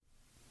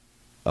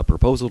A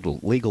proposal to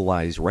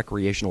legalize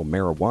recreational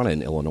marijuana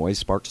in Illinois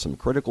sparked some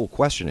critical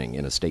questioning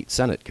in a state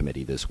Senate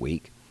committee this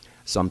week.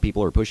 Some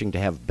people are pushing to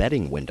have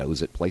betting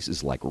windows at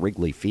places like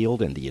Wrigley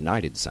Field and the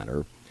United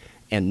Center,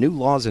 and new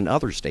laws in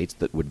other states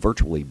that would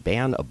virtually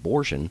ban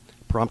abortion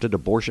prompted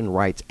abortion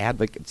rights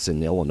advocates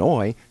in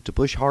Illinois to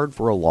push hard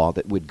for a law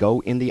that would go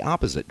in the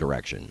opposite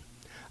direction.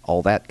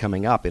 All that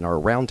coming up in our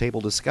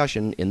roundtable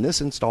discussion in this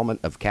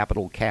installment of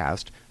Capitol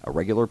Cast, a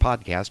regular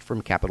podcast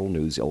from Capitol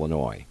News,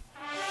 Illinois.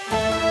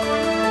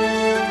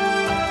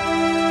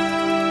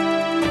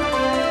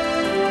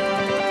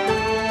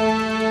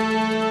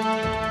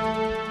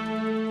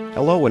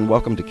 Hello and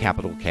welcome to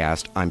Capitol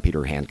Cast. I'm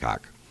Peter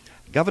Hancock.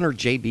 Governor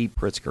J.B.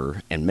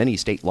 Pritzker and many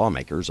state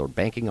lawmakers are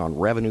banking on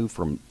revenue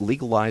from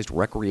legalized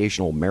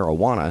recreational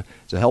marijuana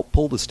to help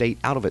pull the state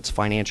out of its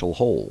financial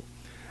hole.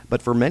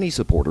 But for many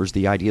supporters,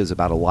 the idea is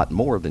about a lot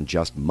more than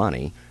just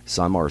money.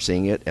 Some are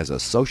seeing it as a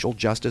social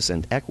justice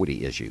and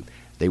equity issue.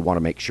 They want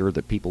to make sure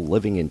that people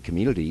living in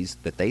communities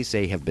that they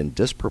say have been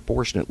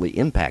disproportionately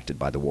impacted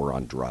by the war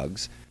on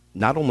drugs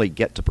not only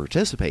get to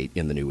participate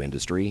in the new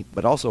industry,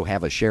 but also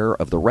have a share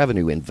of the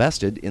revenue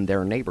invested in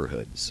their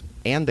neighborhoods.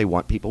 And they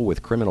want people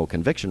with criminal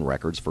conviction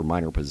records for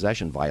minor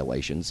possession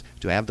violations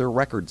to have their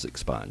records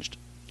expunged.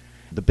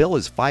 The bill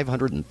is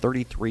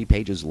 533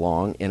 pages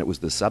long, and it was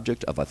the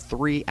subject of a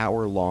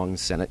 3-hour-long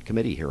Senate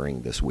committee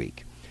hearing this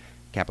week.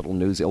 Capitol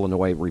News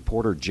Illinois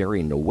reporter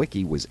Jerry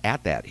Nowicki was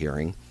at that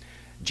hearing.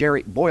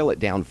 Jerry, boil it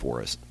down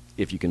for us,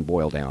 if you can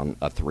boil down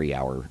a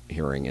 3-hour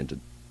hearing into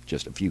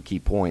just a few key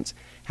points.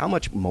 How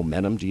much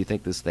momentum do you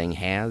think this thing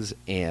has,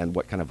 and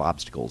what kind of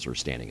obstacles are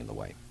standing in the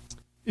way?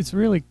 It's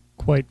really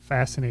quite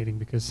fascinating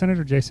because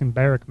Senator Jason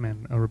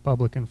Barickman, a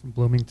Republican from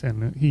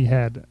Bloomington, he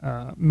had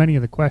many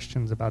of the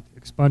questions about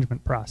the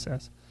expungement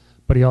process,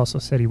 but he also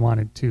said he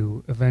wanted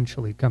to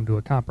eventually come to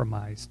a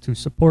compromise to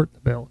support the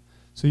bill.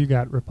 So you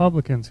got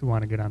Republicans who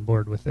want to get on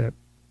board with it.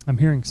 I'm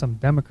hearing some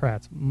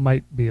Democrats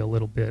might be a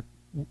little bit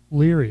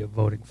leery of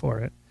voting for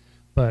it,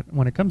 but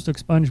when it comes to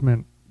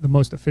expungement, the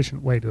most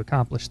efficient way to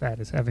accomplish that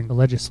is having the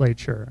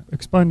legislature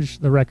expunge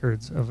the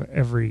records of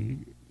every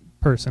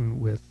person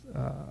with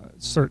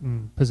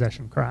certain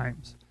possession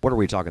crimes. What are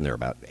we talking there,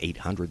 about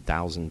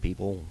 800,000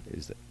 people?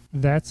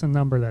 That's a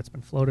number that's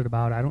been floated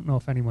about. I don't know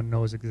if anyone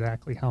knows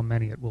exactly how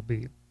many it will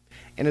be.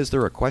 And is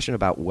there a question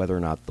about whether or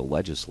not the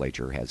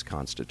legislature has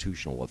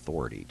constitutional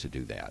authority to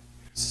do that?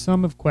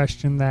 Some have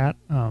questioned that.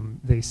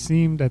 They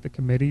seemed at the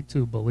committee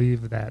to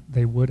believe that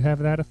they would have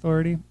that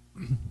authority.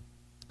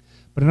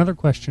 But another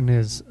question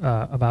is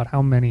about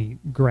how many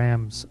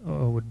grams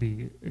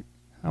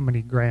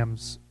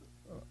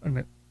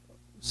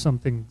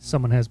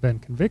someone has been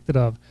convicted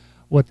of,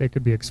 what they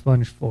could be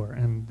expunged for.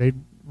 And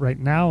right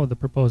now the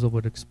proposal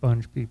would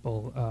expunge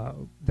people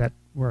that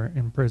were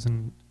in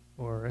prison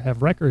or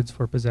have records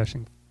for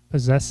possessing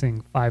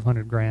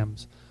 500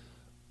 grams,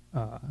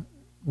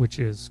 which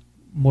is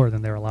more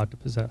than they're allowed to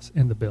possess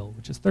in the bill,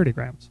 which is 30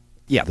 grams.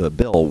 Yeah, the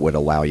bill would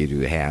allow you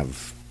to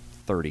have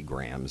 30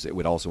 grams. It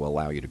would also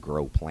allow you to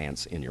grow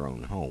plants in your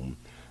own home,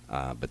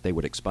 but they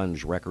would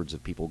expunge records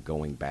of people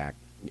going back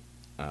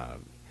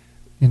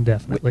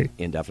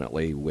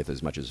indefinitely with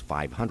as much as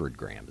 500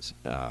 grams.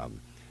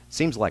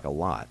 Seems like a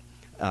lot.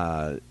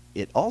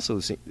 It also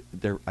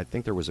I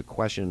think there was a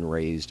question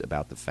raised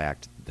about the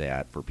fact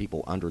that for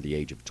people under the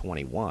age of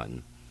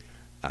 21,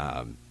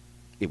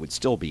 it would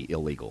still be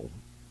illegal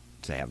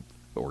to have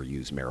or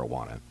use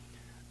marijuana,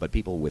 but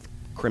people with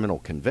criminal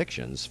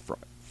convictions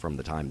from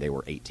the time they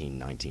were 18,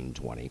 19,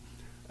 20,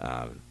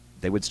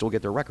 they would still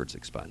get their records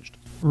expunged.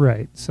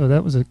 Right. So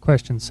that was a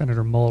question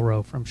Senator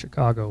Mulrow from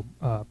Chicago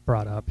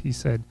brought up. He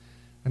said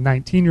a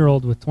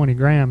 19-year-old with 20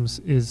 grams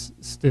is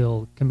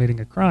still committing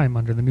a crime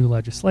under the new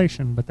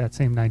legislation, but that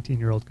same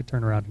 19-year-old could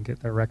turn around and get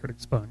their record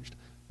expunged,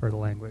 per the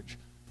language.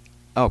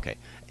 Okay.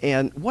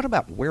 And what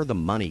about where the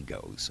money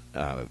goes?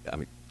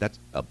 That's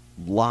a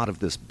lot of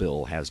this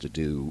bill has to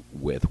do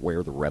with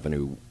where the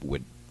revenue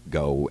would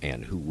go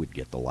and who would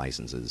get the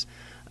licenses.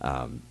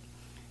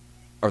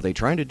 Are they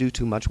trying to do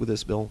too much with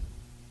this bill?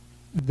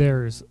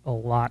 There's a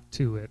lot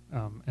to it,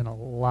 and a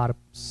lot of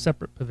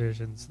separate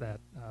provisions that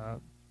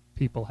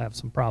people have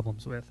some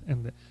problems with.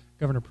 And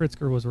Governor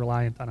Pritzker was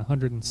reliant on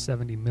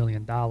 $170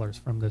 million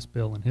from this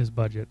bill in his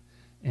budget,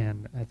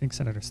 and I think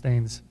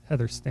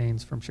Heather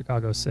Staines from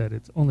Chicago said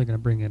it's only going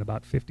to bring in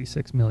about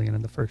 $56 million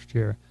in the first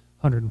year,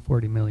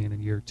 $140 million in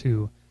year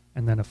two,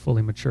 and then a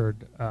fully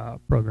matured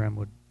program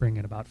would bring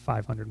in about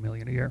 $500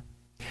 million a year.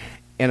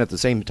 And at the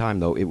same time,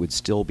 though, it would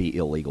still be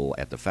illegal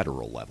at the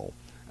federal level.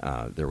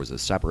 There was a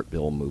separate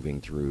bill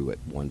moving through at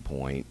one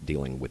point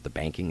dealing with the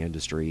banking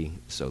industry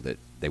so that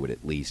they would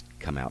at least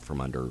come out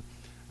from under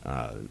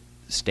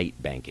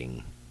state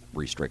banking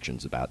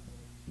restrictions about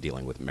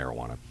dealing with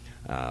marijuana.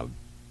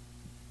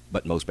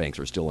 But most banks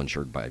are still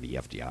insured by the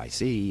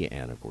FDIC,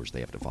 and, of course,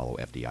 they have to follow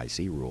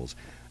FDIC rules.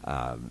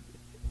 How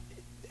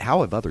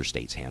have other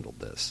states handled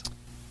this?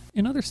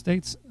 In other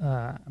states,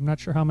 I'm not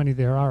sure how many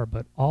there are,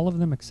 but all of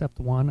them except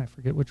one, I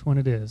forget which one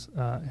it is,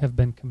 have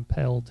been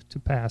compelled to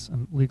pass a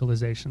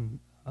legalization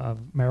of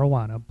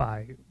marijuana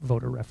by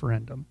voter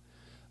referendum.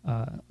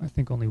 I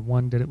think only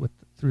one did it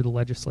through the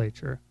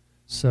legislature.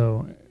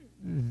 So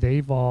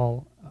they've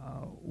all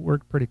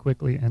worked pretty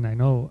quickly, and I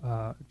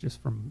know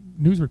just from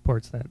news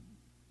reports that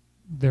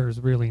there's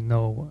really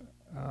no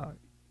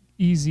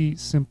easy,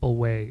 simple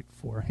way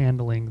for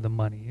handling the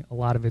money. A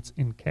lot of it's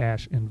in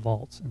cash in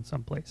vaults in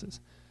some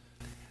places.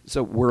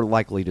 So we're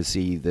likely to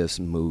see this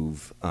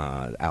move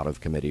out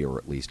of committee, or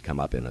at least come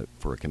up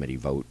for a committee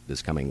vote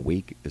this coming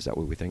week. Is that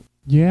what we think?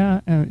 Yeah,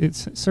 it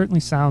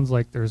certainly sounds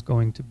like there's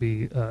going to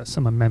be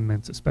some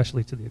amendments,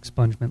 especially to the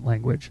expungement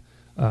language,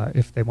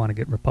 if they want to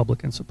get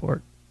Republican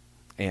support.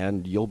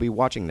 And you'll be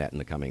watching that in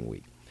the coming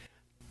week.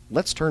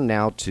 Let's turn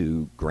now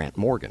to Grant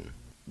Morgan.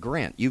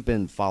 Grant, you've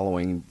been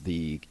following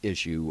the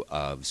issue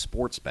of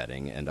sports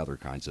betting and other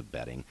kinds of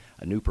betting.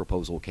 A new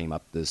proposal came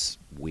up this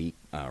week,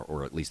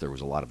 or at least there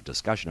was a lot of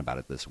discussion about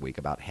it this week,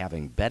 about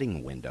having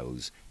betting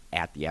windows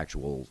at the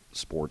actual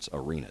sports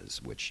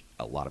arenas, which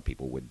a lot of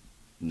people would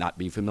not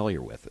be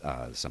familiar with,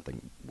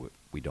 something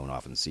we don't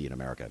often see in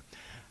America.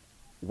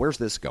 Where's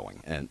this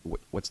going, and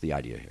what's the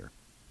idea here?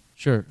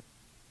 Sure.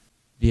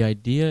 The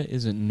idea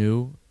isn't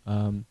new.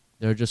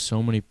 There are just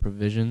so many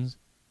provisions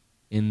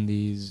in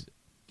these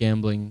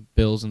gambling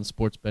bills and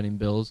sports betting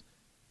bills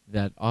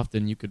that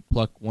often you could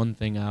pluck one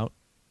thing out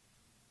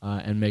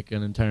and make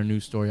an entire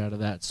news story out of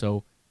that.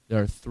 So there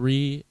are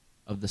 3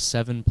 of the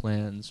 7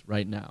 plans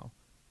right now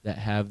that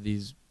have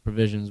these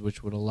provisions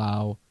which would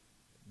allow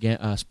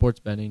sports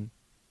betting,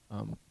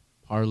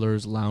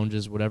 parlors,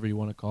 lounges, whatever you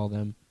want to call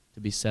them, to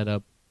be set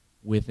up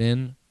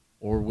within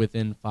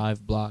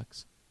 5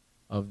 blocks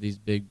of these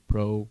big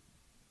pro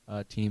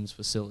teams'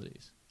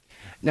 facilities.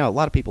 Now, a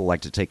lot of people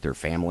like to take their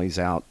families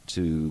out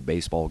to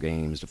baseball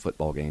games, to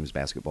football games,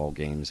 basketball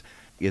games.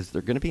 Is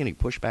there going to be any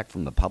pushback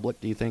from the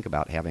public, do you think,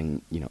 about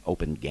having,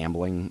 open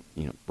gambling,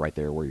 right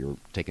there where you're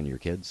taking your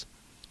kids?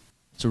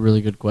 It's a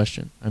really good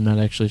question. I'm not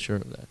actually sure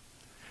of that.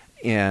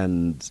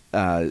 And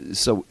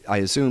so I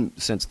assume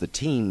since the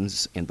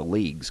teams and the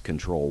leagues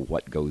control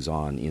what goes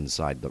on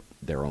inside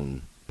their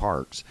own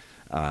parks,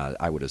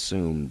 I would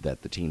assume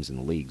that the teams and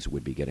the leagues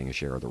would be getting a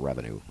share of the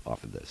revenue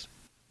off of this.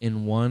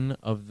 In one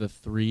of the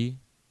 3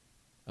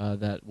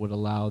 that would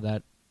allow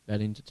that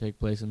betting to take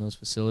place in those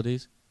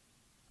facilities,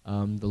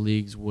 the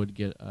leagues would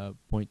get a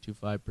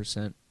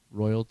 0.25%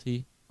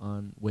 royalty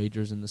on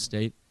wagers in the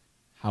state.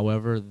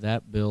 However,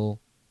 that bill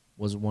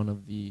was one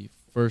of the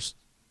first,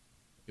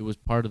 it was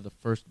part of the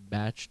first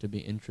batch to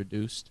be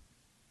introduced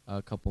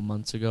a couple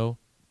months ago,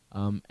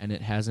 and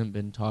it hasn't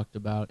been talked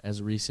about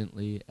as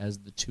recently as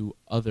the 2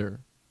 other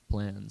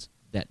plans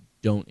that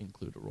don't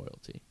include a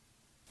royalty.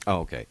 Oh,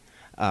 okay.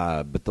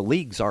 But the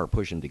leagues are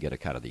pushing to get a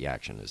cut of the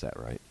action, is that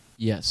right?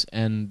 Yes,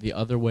 and the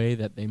other way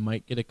that they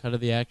might get a cut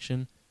of the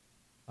action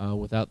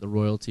without the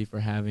royalty for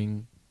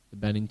having the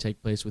betting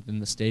take place within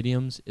the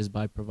stadiums is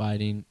by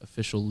providing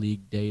official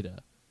league data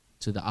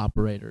to the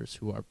operators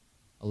who are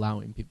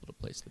allowing people to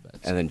place the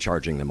bets. And then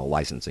charging them a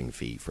licensing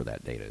fee for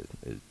that data.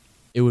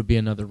 It would be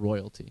another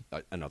royalty.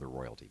 Another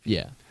royalty fee.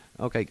 Yeah.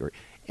 Okay, great.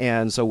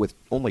 And so with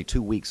only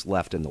 2 weeks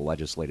left in the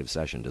legislative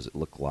session, does it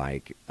look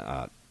like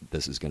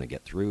this is going to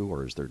get through,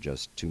 or is there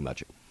just too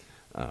much?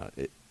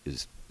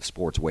 Is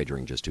sports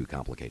wagering just too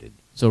complicated?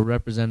 So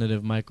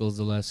Representative Michael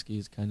Zaleski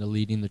is kind of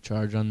leading the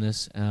charge on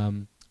this.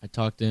 I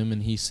talked to him,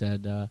 and he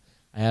said, I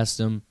asked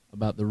him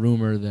about the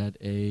rumor that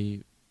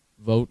a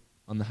vote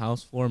on the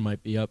House floor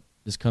might be up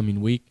this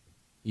coming week.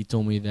 He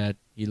told me that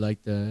he'd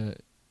like to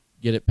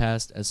get it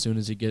passed as soon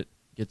as he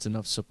gets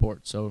enough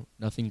support, so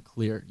nothing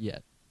clear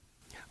yet.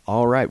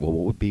 All right, well,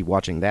 we'll be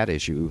watching that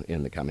issue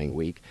in the coming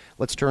week.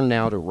 Let's turn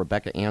now to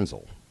Rebecca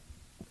Ansel.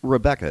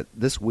 Rebecca,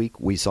 this week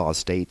we saw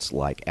states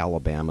like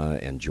Alabama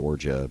and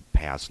Georgia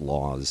pass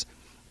laws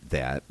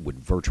that would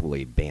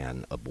virtually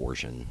ban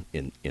abortion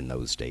in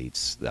those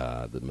states.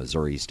 The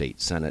Missouri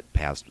State Senate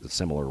passed a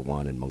similar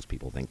one, and most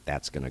people think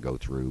that's going to go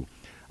through.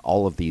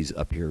 All of these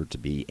appear to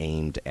be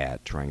aimed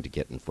at trying to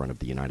get in front of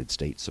the United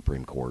States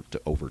Supreme Court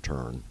to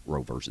overturn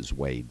Roe versus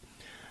Wade.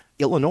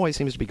 Illinois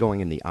seems to be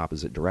going in the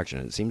opposite direction.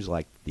 It seems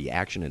like the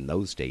action in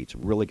those states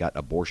really got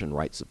abortion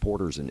rights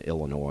supporters in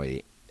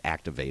Illinois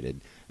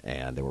activated,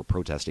 and they were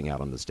protesting out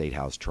on the State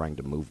House trying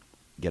to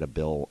get a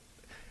bill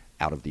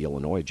out of the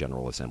Illinois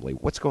General Assembly.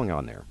 What's going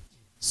on there?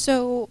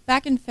 So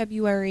back in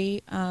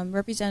February,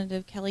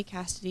 Representative Kelly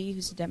Cassidy,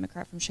 who's a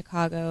Democrat from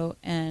Chicago,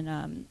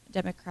 and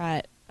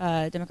Democratic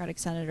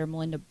Senator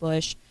Melinda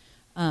Bush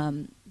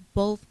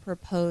both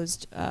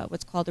proposed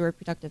what's called the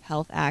Reproductive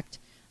Health Act.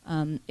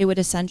 It would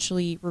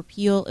essentially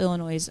repeal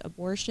Illinois'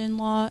 abortion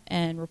law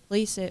and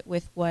replace it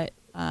with what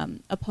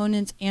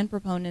opponents and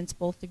proponents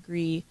both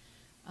agree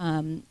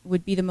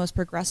would be the most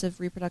progressive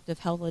reproductive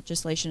health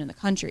legislation in the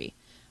country.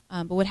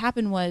 But what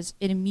happened was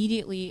it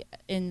immediately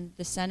in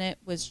the Senate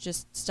was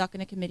just stuck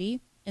in a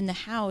committee. In the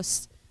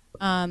House,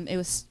 it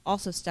was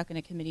also stuck in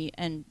a committee,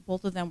 and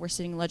both of them were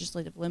sitting in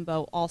legislative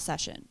limbo all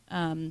session.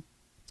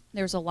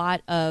 There was a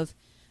lot of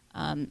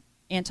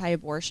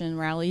anti-abortion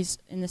rallies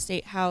in the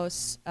State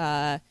House.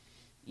 There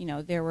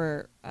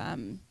were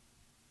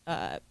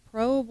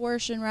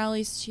pro-abortion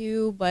rallies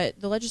too, but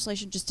the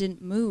legislation just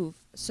didn't move.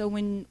 So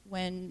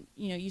when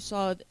you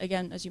saw,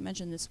 again, as you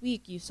mentioned this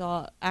week, you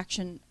saw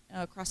action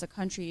across the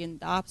country in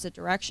the opposite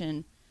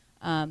direction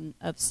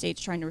of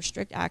states trying to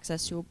restrict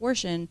access to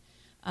abortion.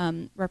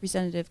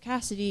 Representative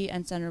Cassidy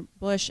and Senator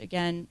Bush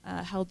again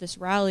held this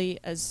rally,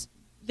 as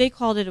they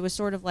called it. It was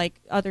sort of like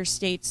other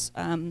states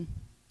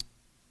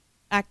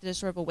acted as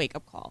sort of a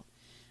wake-up call.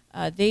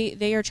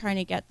 They are trying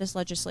to get this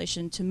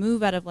legislation to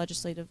move out of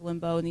legislative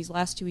limbo in these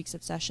last 2 weeks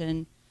of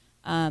session,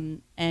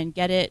 and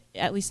get it,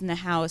 at least in the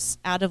House,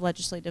 out of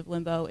legislative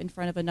limbo in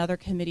front of another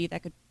committee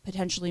that could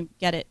potentially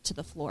get it to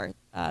the floor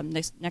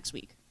next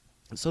week.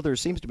 So there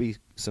seems to be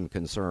some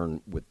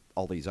concern with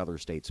all these other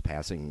states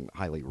passing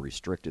highly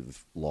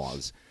restrictive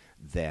laws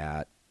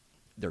that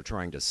they're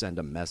trying to send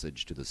a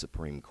message to the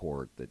Supreme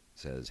Court that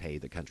says, hey,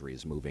 the country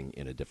is moving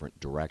in a different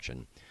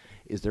direction.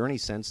 Is there any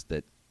sense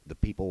that the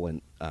people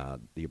and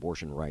the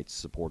abortion rights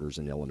supporters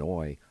in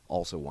Illinois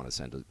also want to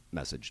send a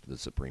message to the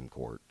Supreme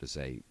Court to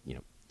say,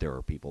 there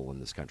are people in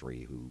this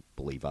country who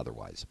believe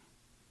otherwise?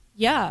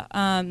 Yeah,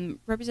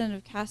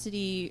 Representative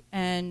Cassidy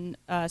and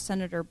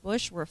Senator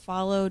Bush were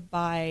followed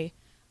by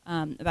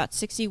about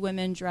 60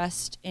 women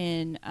dressed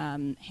in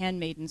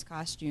handmaidens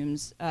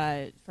costumes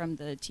from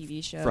the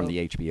TV show. From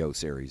the HBO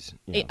series.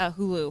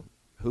 Hulu.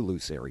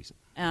 Hulu series.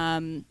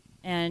 And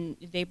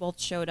they both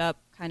showed up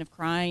kind of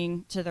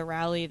crying to the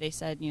rally. They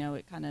said,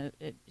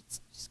 it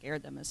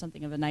scared them as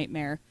something of a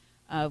nightmare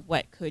of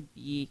what could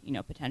be,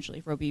 potentially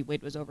if Roe v.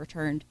 Wade was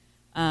overturned.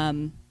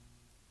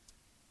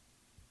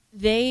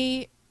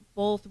 They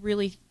both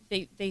really,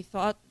 they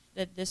thought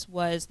that this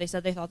was, they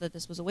said they thought that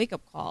this was a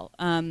wake-up call.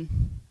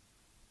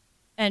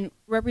 And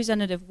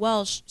Representative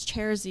Welch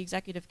chairs the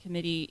executive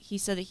committee. He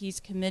said that he's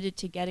committed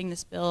to getting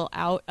this bill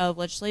out of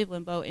legislative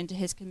limbo into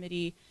his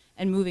committee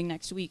and moving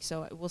next week,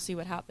 so we'll see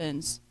what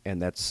happens.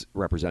 And that's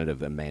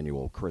Representative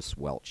Emanuel Chris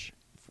Welch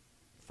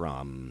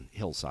from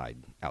Hillside,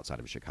 outside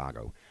of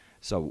Chicago.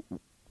 So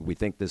we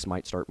think this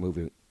might start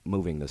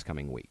moving this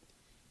coming week.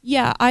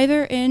 Yeah,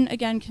 either in,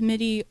 again,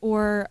 committee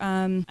or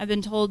I've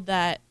been told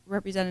that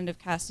Representative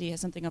Cassidy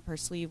has something up her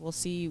sleeve. We'll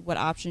see what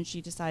option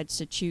she decides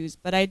to choose.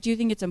 But I do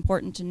think it's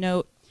important to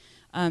note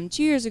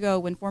 2 years ago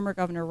when former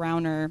Governor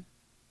Rauner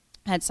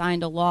had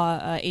signed a law,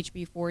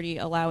 HB 40,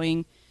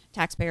 allowing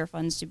taxpayer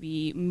funds to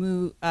be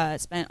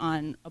spent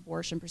on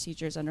abortion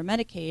procedures under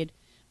Medicaid,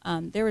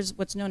 there was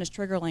what's known as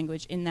trigger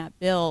language in that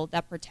bill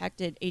that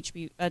protected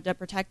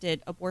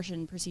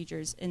abortion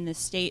procedures in this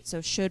state. So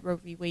should Roe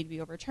v. Wade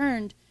be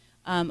overturned,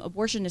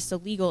 abortion is still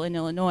legal in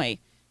Illinois.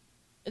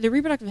 The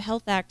Reproductive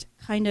Health Act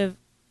kind of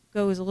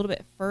goes a little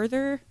bit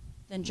further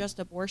than just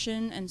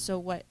abortion, and so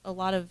what a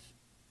lot of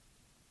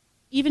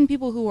even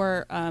people who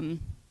are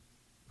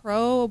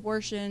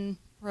pro-abortion,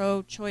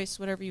 pro-choice,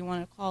 whatever you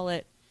want to call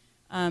it,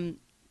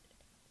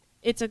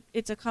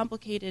 it's a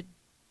complicated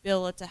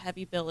bill. It's a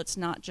heavy bill. It's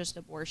not just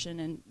abortion,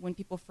 and when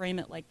people frame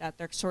it like that,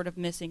 they're sort of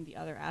missing the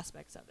other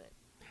aspects of it.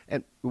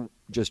 And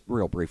just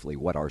real briefly,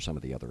 what are some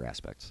of the other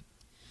aspects?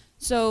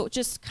 So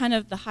just kind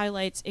of the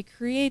highlights. It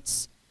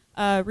creates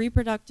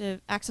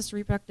access to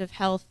reproductive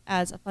health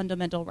as a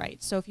fundamental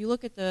right. So if you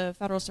look at the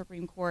federal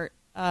Supreme Court,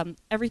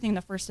 everything in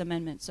the First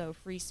Amendment, so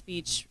free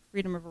speech,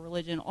 freedom of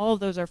religion, all of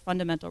those are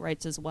fundamental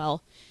rights as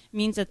well. It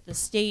means that the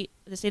state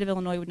of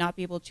Illinois would not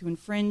be able to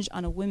infringe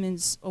on a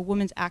woman's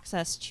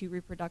access to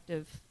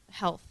reproductive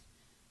health.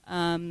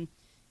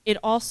 It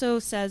also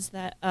says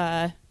that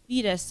a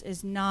fetus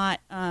is does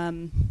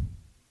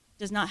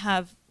not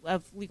have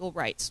legal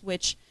rights,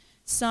 which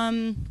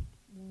some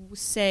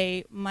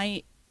say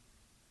might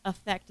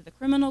affect the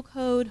criminal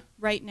code.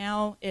 Right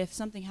now, if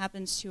something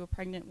happens to a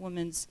pregnant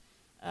woman's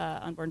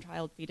unborn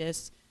child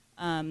fetus,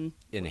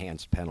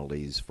 enhanced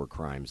penalties for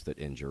crimes that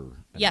injure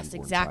an yes,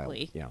 unborn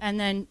exactly. child. Yeah. And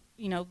then,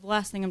 the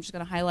last thing I'm just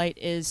going to highlight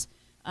is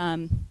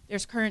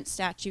there's current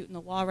statute in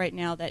the law right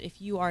now that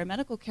if you are a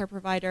medical care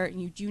provider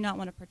and you do not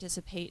want to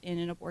participate in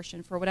an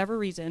abortion for whatever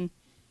reason,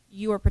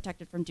 you are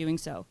protected from doing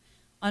so.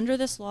 Under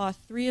this law,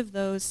 3 of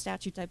those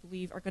statutes, I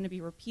believe, are going to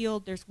be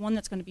repealed. There's one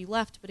that's going to be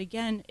left. But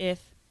again,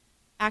 if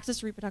access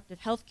to reproductive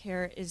health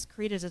care is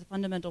created as a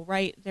fundamental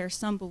right, there's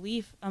some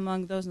belief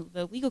among those in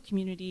the legal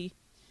community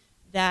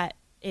that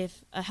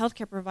if a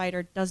healthcare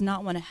provider does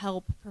not want to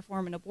help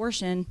perform an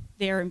abortion,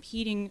 they are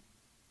impeding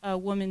a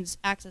woman's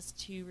access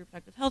to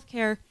reproductive health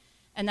care,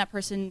 and that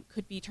person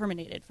could be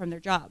terminated from their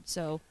job.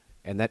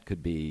 And that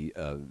could be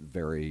a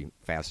very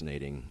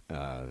fascinating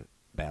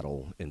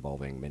battle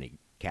involving many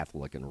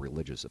Catholic and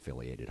religious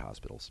affiliated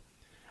hospitals.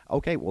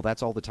 Okay, well,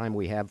 that's all the time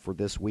we have for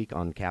this week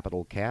on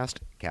Capital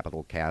Cast.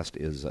 Capital Cast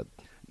is a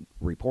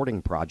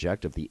reporting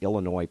project of the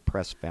Illinois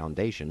Press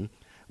Foundation.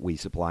 We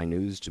supply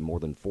news to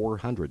more than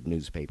 400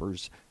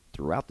 newspapers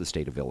throughout the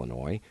state of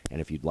Illinois, and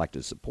if you'd like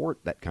to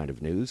support that kind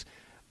of news,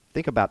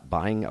 think about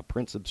buying a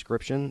print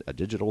subscription, a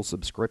digital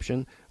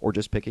subscription, or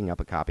just picking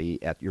up a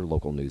copy at your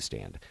local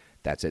newsstand.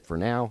 That's it for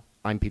now.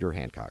 I'm Peter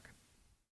Hancock.